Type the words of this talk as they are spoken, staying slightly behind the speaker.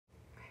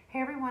Hey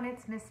everyone,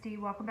 it's Misty.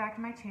 Welcome back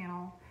to my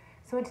channel.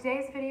 So in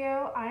today's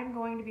video, I'm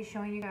going to be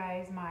showing you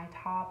guys my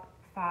top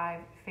 5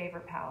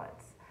 favorite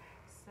palettes.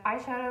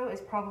 Eyeshadow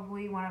is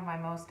probably one of my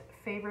most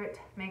favorite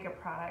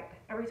makeup product.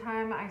 Every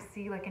time I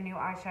see like a new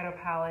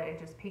eyeshadow palette, it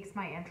just piques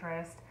my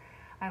interest.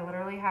 I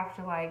literally have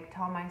to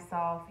tell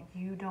myself,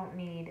 you don't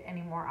need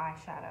any more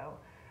eyeshadow.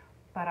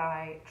 But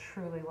I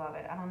truly love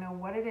it. I don't know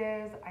what it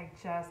is,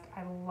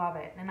 I love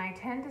it. And I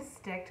tend to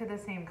stick to the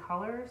same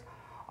colors,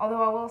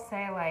 although I will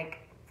say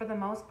for the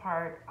most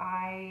part,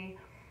 I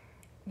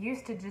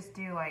used to just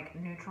do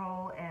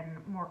neutral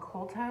and more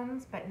cool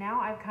tones, but now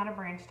I've kind of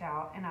branched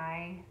out and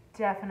I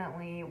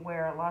definitely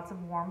wear lots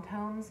of warm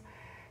tones.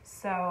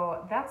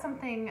 So that's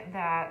something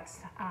that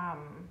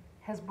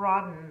has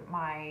broadened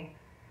my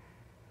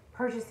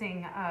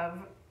purchasing of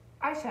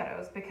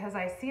eyeshadows, because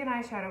I see an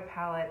eyeshadow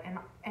palette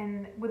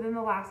and within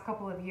the last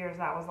couple of years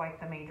that was like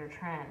the major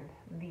trend,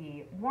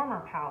 the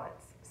warmer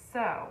palettes.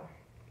 So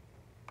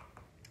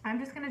I'm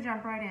just gonna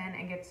jump right in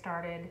and get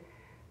started.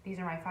 These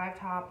are my 5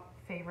 top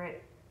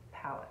favorite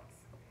palettes.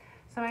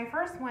 So my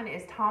first one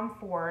is Tom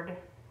Ford.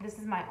 This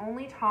is my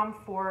only Tom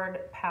Ford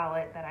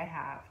palette that I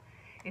have.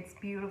 It's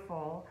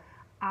beautiful.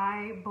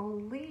 I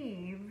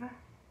believe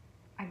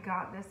I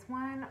got this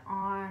one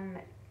on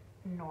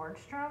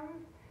Nordstrom,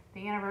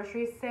 the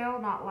anniversary sale,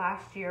 not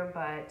last year,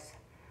 but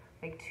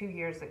like 2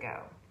 years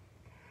ago.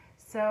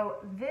 So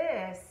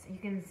this, you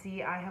can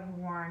see I have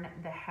worn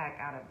the heck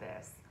out of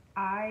this.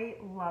 I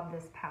love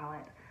this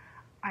palette.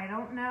 I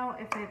don't know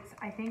if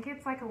I think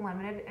it's like a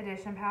limited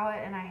edition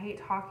palette, and I hate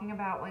talking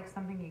about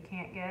something you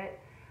can't get,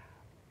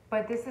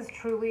 but this is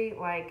truly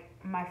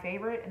my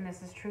favorite, and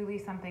this is truly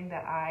something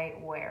that I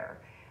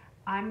wear.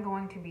 I'm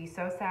going to be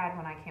so sad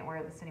when I can't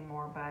wear this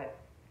anymore, but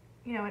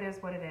you know, it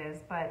is what it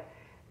is. But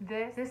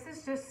this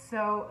is just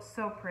so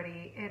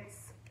pretty.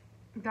 It's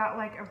got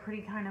a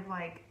pretty kind of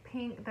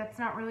pink that's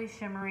not really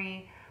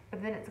shimmery, but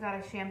then it's got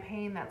a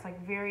champagne that's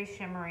very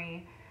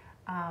shimmery.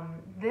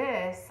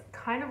 This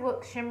kind of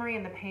looks shimmery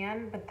in the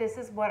pan, but this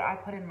is what I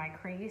put in my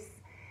crease.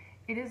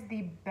 It is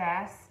the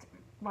best.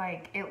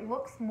 It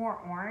looks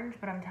more orange,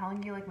 but I'm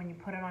telling you, when you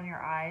put it on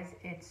your eyes,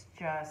 it's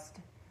just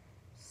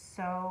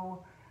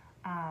so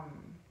I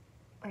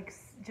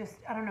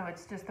don't know,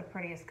 it's just the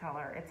prettiest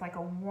color. It's like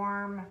a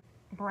warm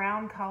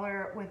brown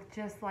color with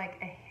just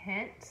a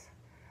hint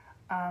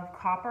of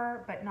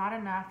copper, but not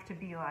enough to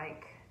be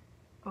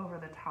over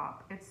the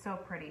top. It's so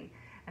pretty.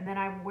 And then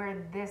I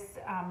wear this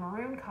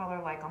maroon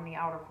color on the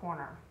outer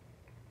corner.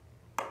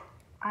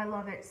 I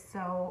love it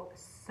so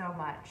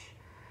much.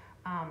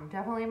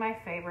 Definitely my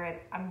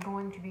favorite. I'm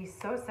going to be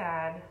so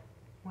sad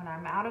when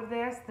I'm out of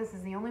this. This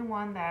is the only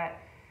one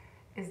that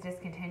is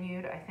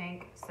discontinued, I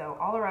think. So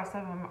all the rest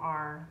of them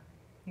are,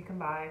 you can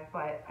buy,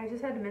 but I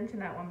just had to mention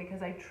that one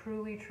because I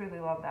truly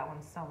love that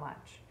one so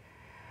much.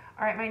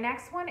 All right, my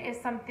next one is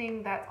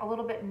something that's a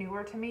little bit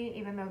newer to me,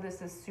 even though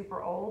this is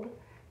super old.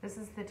 This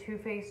is the Too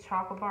Faced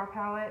Chocolate Bar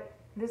Palette.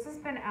 This has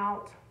been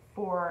out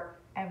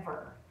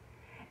forever.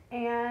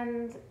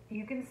 And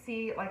you can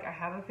see, I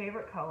have a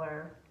favorite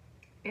color.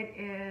 It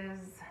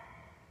is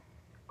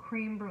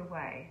Cream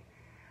Brulee.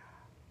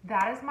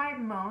 That is my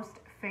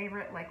most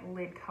favorite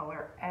lid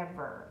color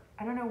ever.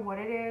 I don't know what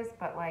it is,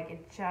 but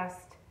it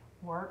just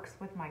works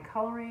with my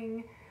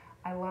coloring.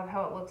 I love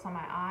how it looks on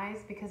my eyes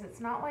because it's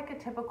not a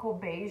typical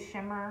beige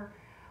shimmer,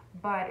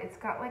 but it's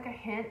got a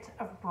hint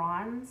of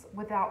bronze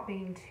without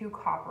being too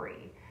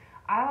coppery.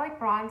 I like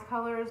bronze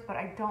colors, but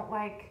I don't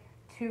like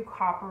too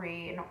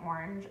coppery and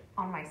orange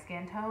on my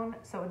skin tone,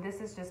 so this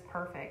is just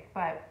perfect.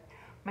 But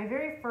my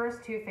very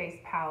first Too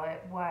Faced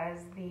palette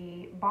was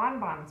the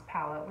Bonbons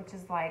palette, which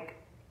is I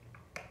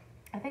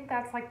think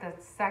that's the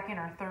second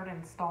or third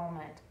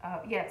installment.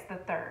 Yeah, it's the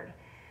third.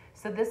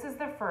 So this is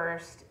the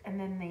first, and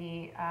then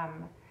the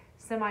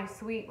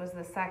Semi-Sweet was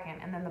the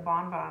second, and then the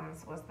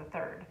Bonbons was the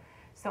third.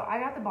 So I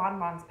got the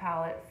Bonbons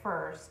palette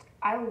first.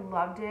 I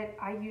loved it.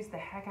 I used the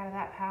heck out of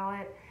that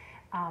palette.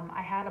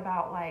 I had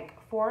about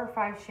 4 or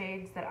 5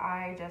 shades that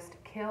I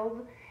just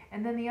killed.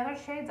 And then the other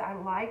shades I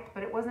liked,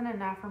 but it wasn't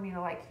enough for me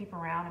to keep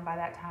around. And by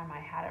that time I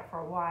had it for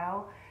a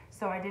while.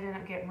 So I did end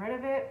up getting rid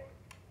of it.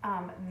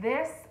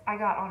 This I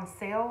got on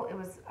sale. It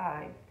was,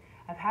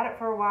 I've had it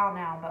for a while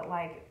now, but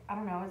I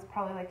don't know, it was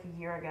probably a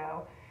year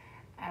ago.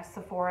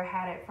 Sephora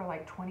had it for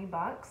 20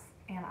 bucks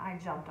and I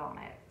jumped on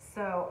it.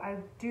 So I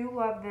do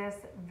love this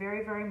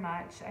very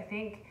much. I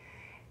think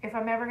if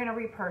I'm ever gonna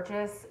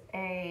repurchase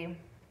a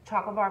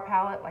chocolate bar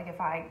palette, if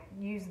I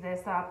use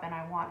this up and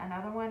I want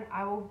another one,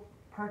 I will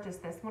purchase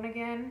this one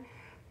again,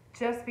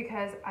 just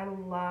because I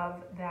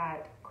love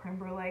that creme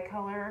brulee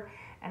color,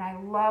 and I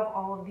love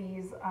all of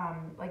these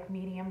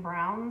medium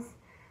browns.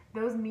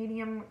 Those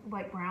medium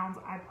browns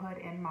I put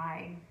in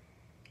my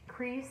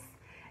crease,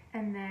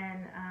 and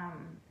then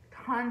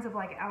tons of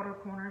outer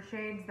corner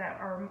shades that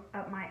are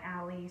up my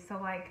alley.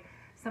 So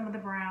some of the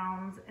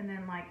browns, and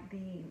then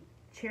the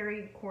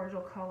cherry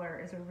cordial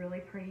color is a really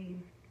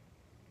pretty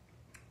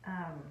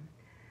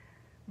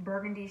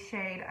burgundy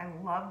shade. I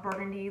love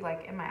burgundy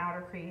in my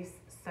outer crease,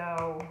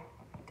 so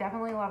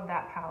definitely love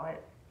that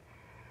palette.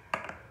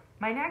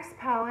 My next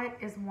palette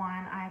is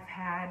one I've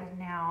had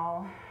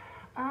now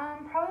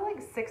probably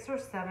like 6 or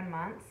 7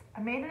 months.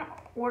 I made an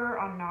order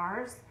on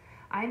Nara's.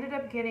 I ended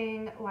up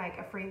getting like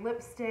a free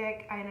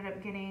lipstick. I ended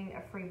up getting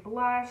a free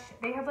blush.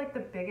 They had like the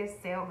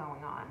biggest sale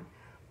going on.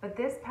 But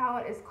this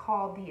palette is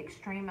called the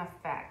Extreme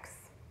Effects.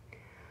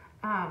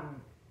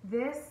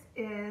 This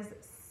is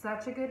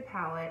such a good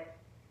palette.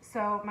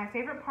 So my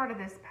favorite part of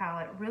this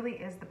palette really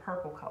is the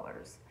purple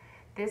colors.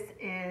 This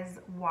is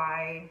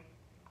why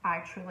I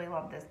truly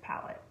love this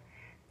palette.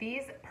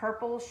 These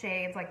purple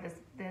shades, like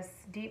this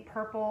deep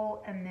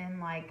purple and then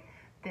like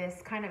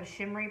this kind of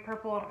shimmery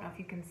purple, I don't know if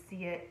you can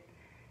see it.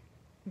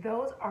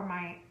 Those are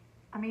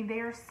they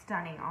are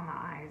stunning on the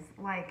eyes.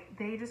 Like,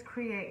 they just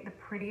create the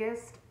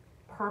prettiest,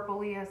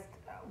 purpliest,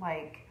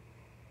 like,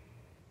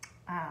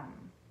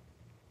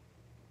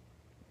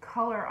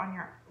 color on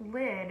your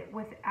lid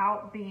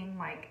without being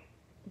like,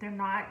 they're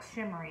not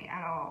shimmery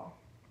at all.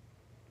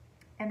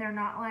 And they're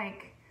not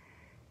like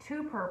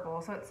too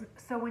purple,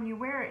 so when you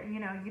wear it, you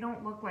know, you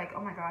don't look like,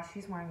 oh my gosh,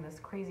 she's wearing this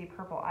crazy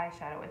purple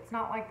eyeshadow. It's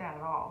not like that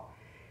at all.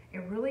 It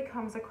really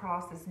comes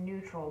across as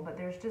neutral, but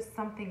there's just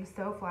something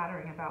so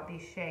flattering about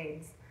these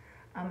shades.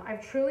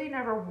 I've truly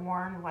never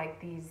worn like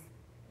these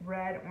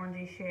red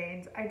orangey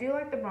shades. I do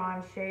like the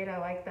bronze shade. I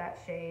like that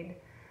shade.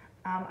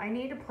 I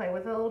need to play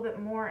with it a little bit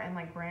more and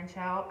like branch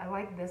out. I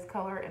like this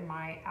color in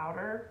my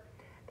outer.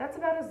 That's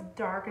about as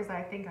dark as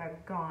I think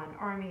I've gone,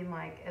 or I mean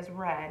like as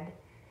red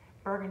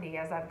burgundy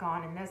as I've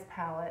gone in this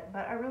palette,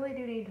 but I really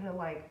do need to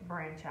like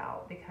branch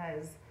out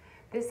because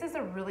this is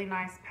a really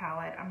nice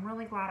palette. I'm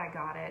really glad I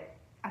got it.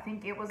 I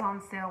think it was on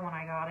sale when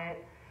I got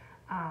it.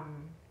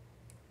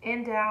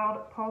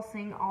 Endowed,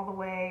 Pulsing All the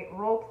Way,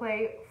 Role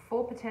Play,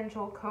 Full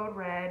Potential, Code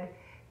Red,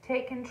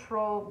 Take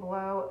Control,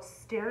 Glow,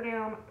 Stare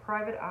Down,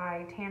 Private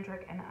Eye,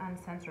 Tantric, and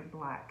Uncensored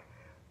Black.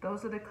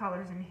 Those are the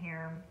colors in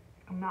here.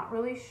 I'm not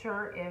really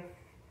sure if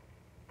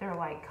they're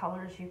like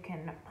colors you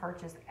can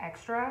purchase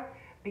extra,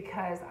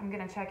 because I'm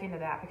gonna check into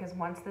that, because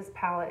once this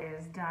palette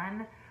is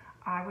done,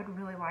 I would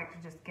really like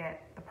to just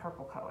get the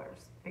purple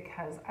colors,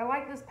 because I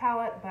like this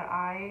palette, but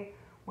I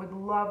would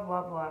love,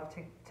 love, love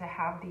to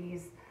have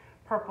these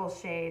purple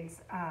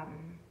shades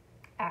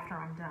after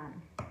I'm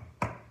done.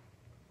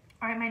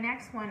 All right, my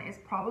next one is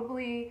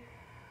probably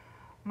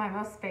my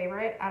most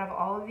favorite out of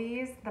all of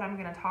these that I'm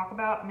gonna talk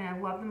about. I mean, I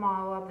love them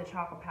all. I love the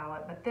chocolate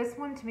palette, but this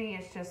one to me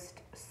is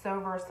just so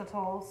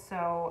versatile,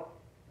 so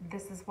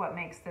this is what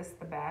makes this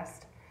the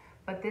best.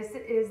 But this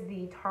is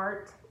the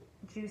Tartlette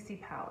Juicy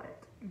palette,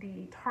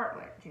 the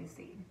Tartlette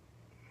Juicy.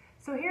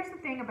 So here's the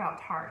thing about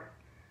Tarte.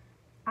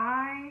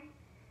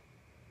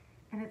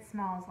 And it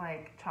smells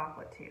like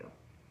chocolate too.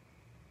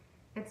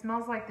 It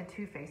smells like the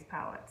Too Faced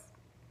palettes,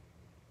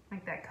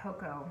 like that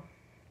cocoa.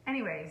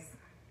 Anyways,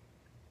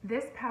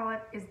 this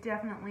palette is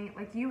definitely,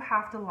 like, you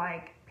have to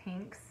like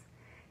pinks.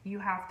 You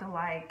have to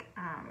like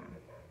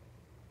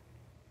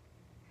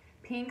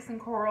pinks and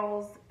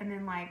corals, and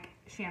then like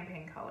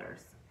champagne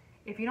colors.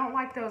 If you don't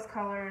like those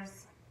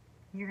colors,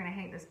 you're gonna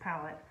hate this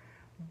palette.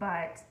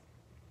 But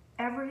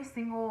every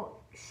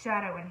single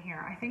shadow in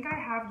here, I think I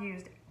have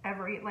used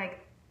every,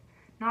 like,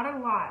 not a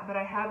lot, but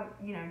I have,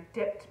 you know,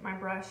 dipped my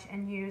brush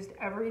and used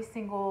every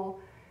single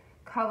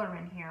color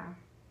in here.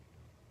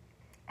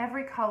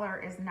 Every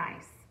color is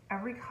nice.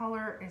 Every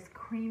color is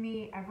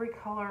creamy. Every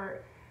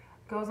color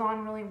goes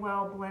on really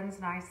well, blends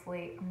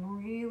nicely.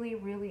 I'm really,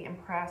 really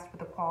impressed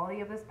with the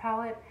quality of this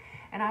palette.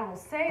 And I will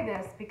say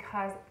this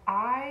because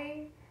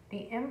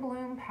the In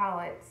Bloom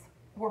palettes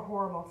were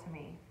horrible to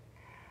me.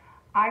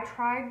 I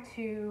tried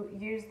to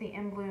use the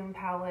In Bloom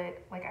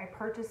palette, like I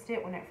purchased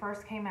it when it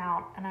first came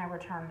out and I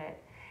returned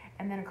it.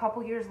 And then a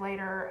couple years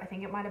later, I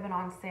think it might have been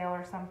on sale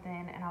or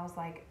something, and I was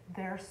like,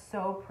 they're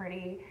so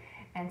pretty.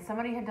 And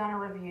somebody had done a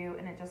review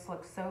and it just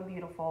looked so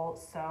beautiful.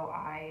 So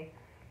I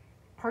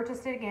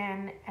purchased it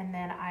again and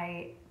then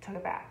I took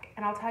it back.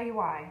 And I'll tell you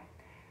why.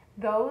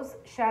 Those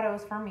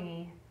shadows for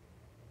me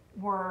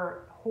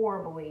were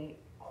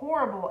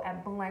horrible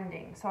at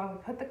blending. So I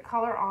would put the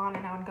color on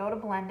and I would go to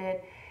blend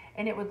it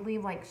and it would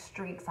leave like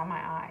streaks on my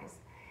eyes.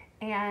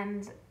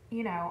 And,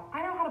 you know,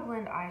 I know how to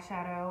blend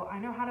eyeshadow. I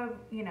know how to,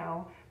 you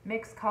know,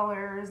 mix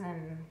colors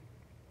and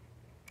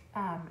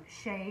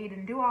shade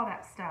and do all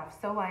that stuff.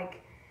 So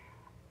like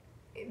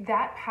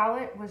that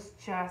palette was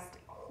just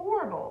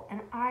horrible.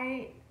 And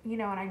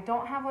and I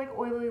don't have like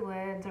oily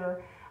lids,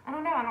 or I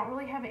don't know, I don't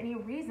really have any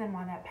reason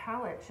why that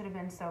palette should have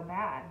been so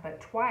bad.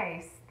 But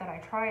twice that I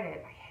tried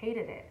it, I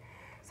hated it.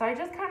 So I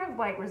just kind of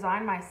like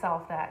resigned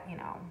myself that, you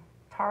know,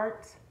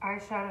 Tarte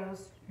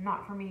eyeshadows,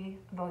 not for me.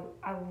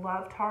 I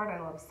love Tarte, I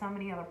love so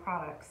many other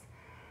products,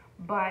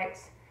 but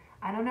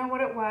I don't know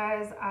what it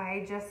was.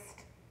 I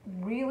just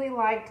really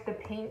liked the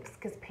pinks,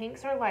 because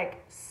pinks are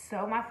like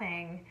so my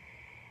thing,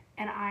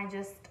 and I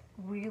just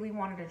really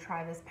wanted to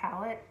try this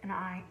palette and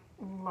I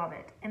love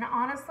it. And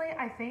honestly,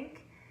 I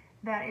think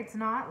that it's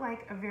not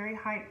like a very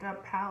hyped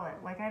up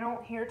palette. Like, I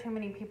don't hear too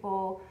many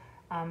people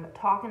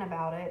talking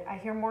about it. I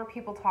hear more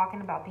people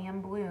talking about the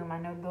In Bloom. I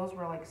know those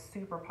were like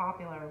super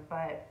popular,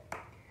 but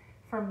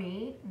for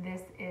me,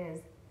 this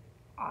is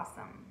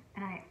awesome.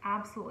 And I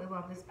absolutely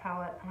love this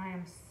palette, and I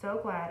am so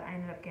glad I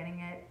ended up getting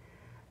it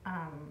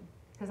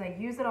because I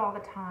use it all the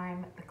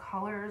time. The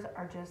colors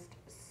are just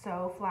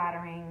so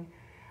flattering.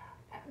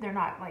 They're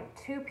not like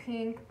too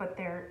pink, but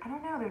they're, I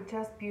don't know, they're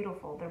just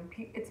beautiful.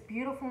 It's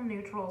beautiful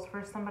neutrals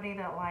for somebody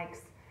that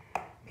likes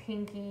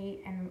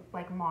pinky and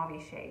like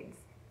mauve shades.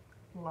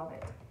 Love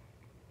it.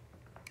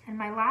 And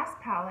my last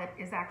palette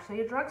is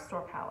actually a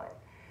drugstore palette.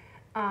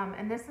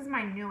 And this is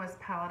my newest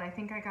palette. I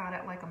think I got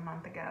it like a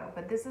month ago,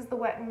 but this is the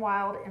Wet n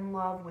Wild In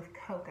Love with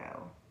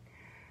Cocoa.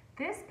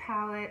 This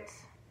palette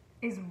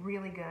is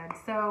really good.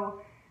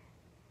 So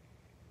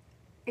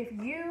if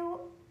you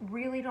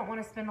really don't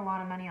want to spend a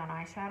lot of money on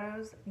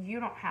eyeshadows, you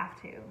don't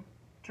have to.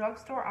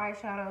 Drugstore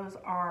eyeshadows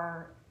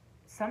are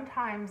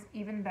sometimes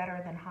even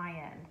better than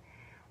high-end.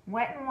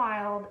 Wet n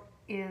Wild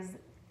is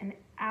an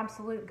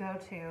absolute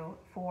go-to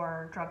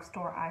for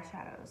drugstore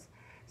eyeshadows.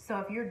 So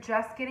if you're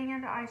just getting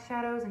into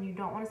eyeshadows and you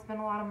don't want to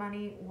spend a lot of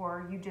money,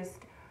 or you just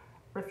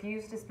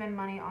refuse to spend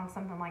money on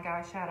something like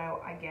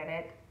eyeshadow, I get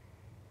it.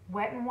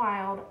 Wet n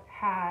Wild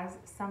has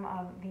some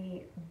of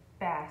the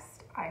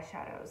best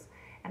eyeshadows.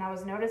 And I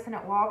was noticing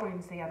at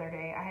Walgreens the other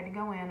day, I had to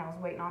go in, I was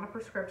waiting on a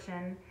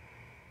prescription,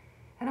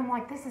 and I'm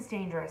like, this is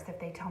dangerous if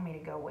they tell me to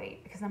go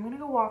wait, because I'm gonna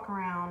go walk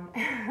around.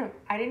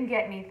 I didn't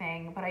get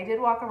anything, but I did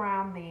walk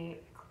around the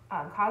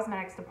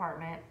cosmetics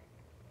department,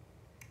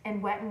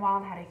 and Wet n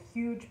Wild had a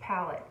huge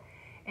palette,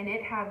 and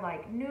it had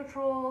like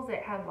neutrals,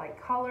 it had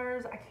like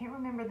colors. I can't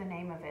remember the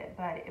name of it,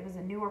 but it was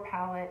a newer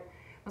palette.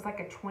 It was like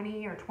a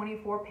 20 or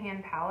 24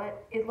 pan palette.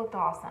 It looked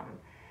awesome.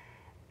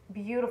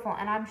 Beautiful,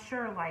 and I'm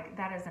sure like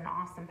that is an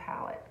awesome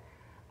palette.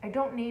 I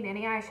don't need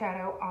any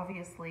eyeshadow,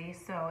 obviously,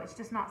 so it's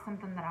just not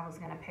something that I was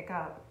gonna pick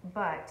up,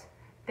 but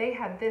they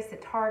had this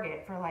at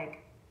Target for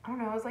like, I don't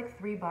know, it was like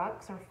 $3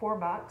 or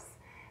 $4,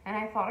 and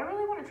I thought I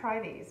really want to try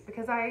these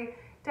because I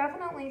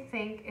definitely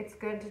think it's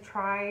good to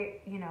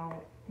try, you know,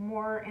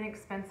 more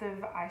inexpensive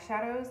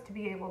eyeshadows to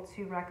be able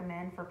to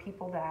recommend for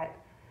people that,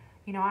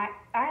 you know, I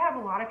have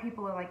a lot of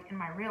people like in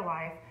my real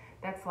life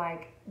that's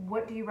like,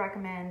 what do you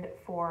recommend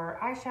for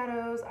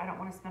eyeshadows? I don't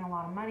want to spend a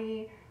lot of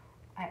money.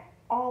 I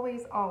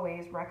always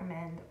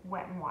recommend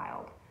Wet n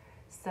Wild.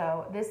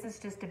 So this is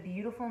just a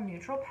beautiful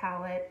neutral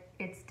palette.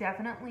 It's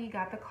definitely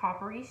got the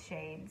coppery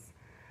shades,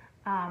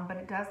 but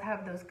it does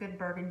have those good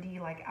burgundy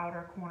like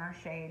outer corner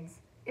shades.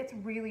 It's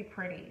really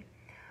pretty.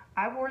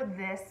 I wore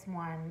this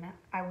one,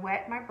 I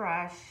wet my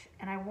brush,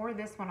 and I wore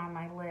this one on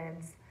my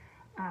lids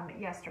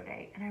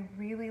yesterday, and I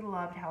really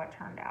loved how it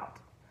turned out.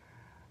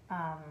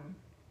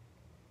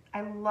 I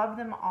love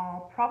them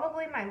all.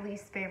 Probably my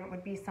least favorite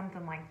would be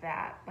something like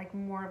that, like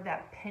more of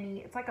that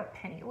penny. It's like a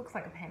penny. It looks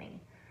like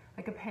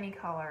a penny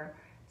color.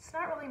 It's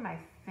not really my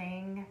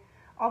thing,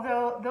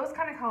 although those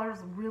kind of colors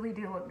really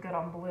do look good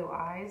on blue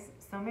eyes.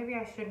 So maybe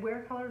I should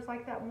wear colors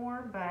like that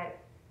more, but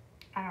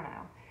I don't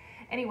know.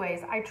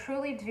 Anyways, I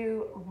truly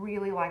do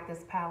really like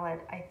this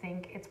palette. I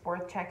think it's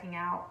worth checking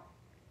out.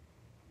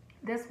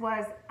 This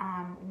was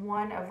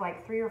one of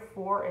like 3 or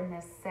 4 in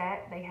this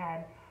set. They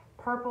had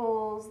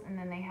purples, and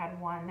then they had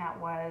one that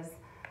was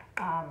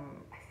I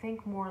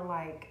think more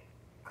like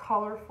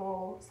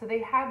colorful. So they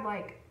had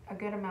like a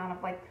good amount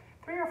of like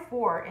 3 or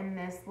 4 in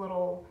this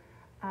little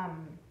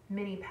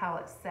mini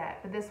palette set,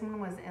 but this one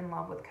was In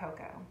Love with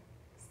Cocoa.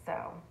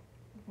 So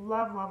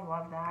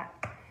love that.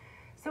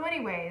 So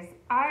anyways,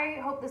 I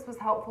hope this was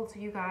helpful to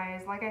you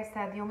guys. Like I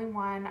said, the only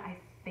one I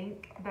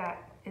think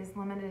that is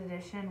limited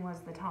edition was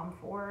the Tom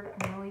Ford.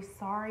 I'm really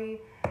sorry.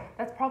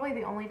 That's probably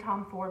the only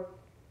Tom Ford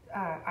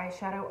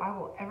eyeshadow I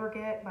will ever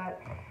get, but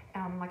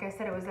like I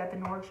said, it was at the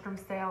Nordstrom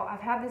sale. I've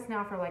had this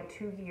now for like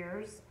 2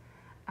 years.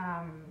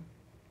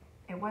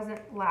 It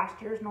wasn't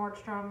last year's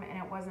Nordstrom,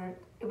 and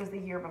it was the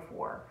year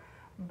before,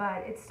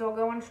 but it's still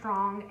going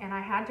strong, and I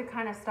had to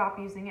kind of stop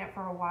using it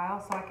for a while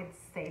so I could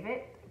save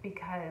it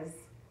because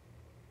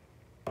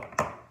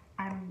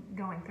I'm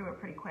going through it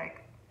pretty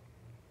quick.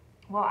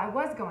 Well, I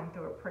was going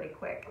through it pretty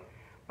quick,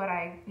 but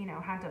I, you know,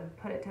 had to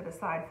put it to the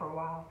side for a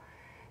while.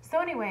 So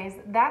anyways,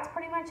 that's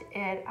pretty much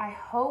it. I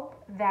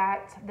hope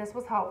that this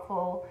was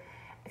helpful.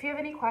 If you have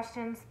any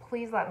questions,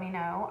 please let me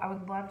know. I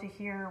would love to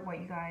hear what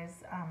you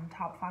guys'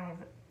 top 5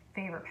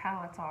 favorite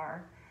palettes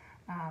are.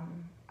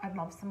 I'd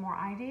love some more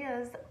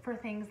ideas for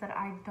things that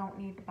I don't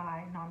need to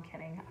buy. No, I'm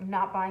kidding. I'm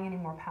not buying any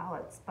more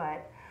palettes,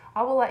 but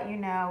I will let you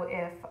know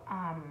if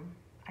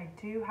I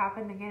do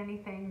happen to get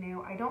anything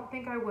new. I don't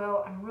think I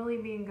will. I'm really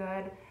being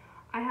good.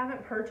 I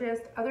haven't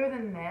purchased, other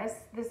than this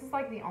is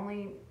like the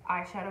only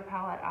eyeshadow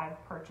palette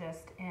I've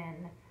purchased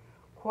in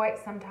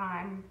quite some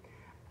time.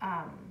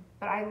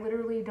 But I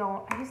literally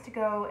don't, I used to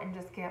go and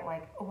just get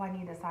like, oh, I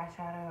need this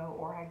eyeshadow,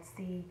 or I'd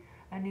see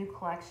a new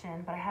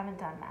collection, but I haven't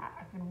done that.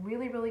 I've been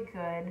really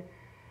good.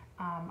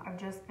 I've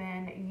just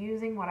been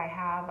using what I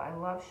have. I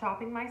love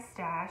shopping my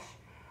stash.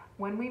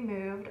 When we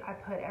moved,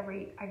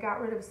 I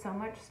got rid of so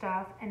much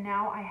stuff, and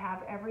now I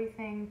have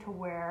everything to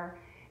where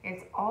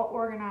it's all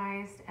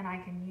organized and I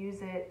can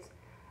use it.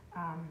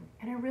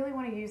 And I really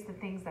want to use the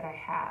things that I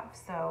have.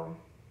 So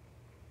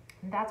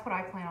that's what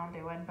I plan on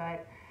doing.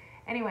 But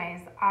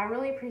Anyways, I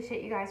really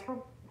appreciate you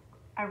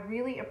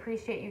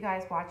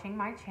guys watching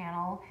my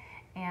channel,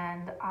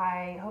 and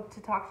I hope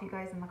to talk to you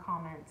guys in the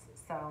comments.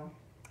 So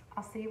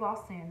I'll see you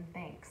all soon.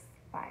 Thanks.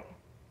 Bye.